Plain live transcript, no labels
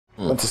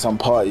went to some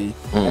party,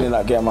 ended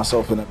up getting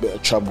myself in a bit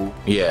of trouble.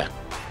 Yeah.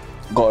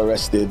 Got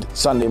arrested.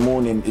 Sunday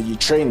morning, you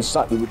train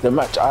Sunday with the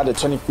match. I had a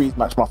 23s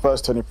match, my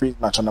first 23s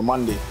match on a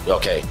Monday.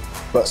 Okay.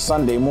 But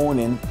Sunday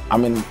morning,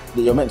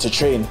 you're meant to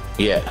train.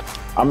 Yeah.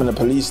 I'm in a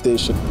police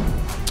station.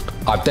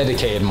 I've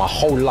dedicated my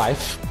whole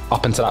life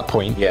up until that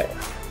point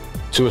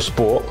to a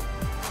sport,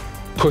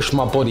 pushed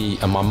my body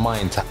and my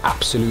mind to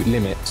absolute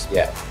limits.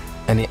 Yeah.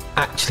 And it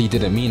actually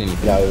didn't mean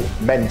anything. You know,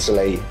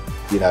 mentally,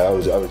 you know, I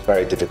was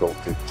very difficult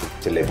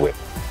to live with.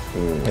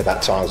 At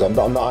that time, so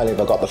not only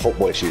have I got the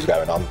football issues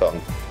going on, but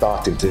I'm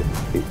starting to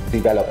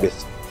develop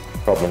this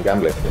problem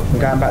gambling. I'm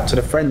going back to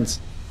the friends.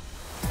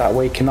 Like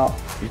waking up,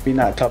 you've been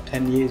at a club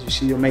 10 years, you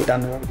see your mate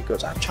down the road, he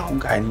goes, I'm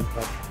going,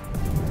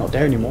 not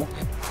there anymore.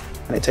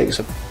 And it takes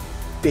a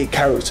big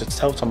character to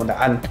tell someone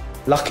that. And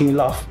lucky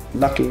enough,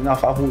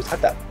 I've always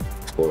had that.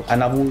 Of course.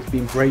 And I've always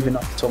been brave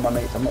enough to tell my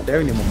mates I'm not there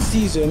anymore.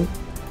 Season,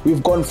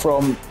 we've gone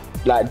from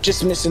like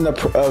just missing the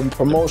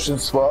promotion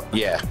spot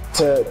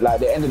to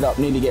like they ended up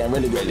nearly getting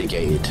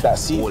relegated that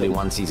season. All in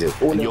one season.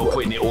 And you're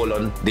putting it all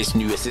on this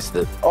new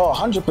assistant. Oh,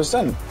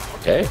 100%.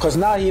 Okay. Because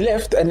now he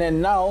left and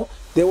then now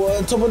they were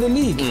on top of the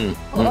league.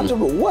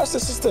 Worst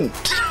assistant.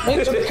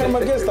 Make sure the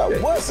camera gets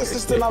that. Worst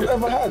assistant I've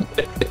ever had.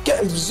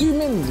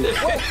 Zoom in.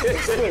 Worst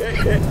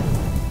assistant.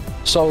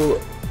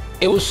 So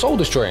it was soul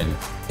destroying.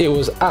 It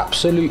was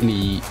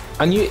absolutely,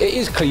 and it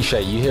is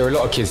cliche. You hear a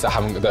lot of kids that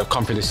have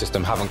come through the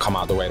system haven't come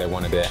out the way they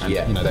wanted it, and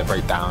you know they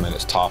break down and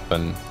it's tough,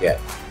 and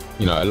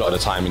you know a lot of the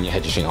time in your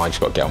head you think, oh, I just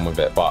got to get on with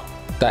it. But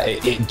that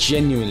it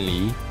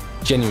genuinely,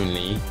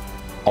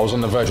 I was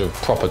on the verge of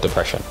proper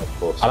depression,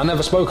 and I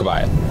never spoke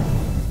about it.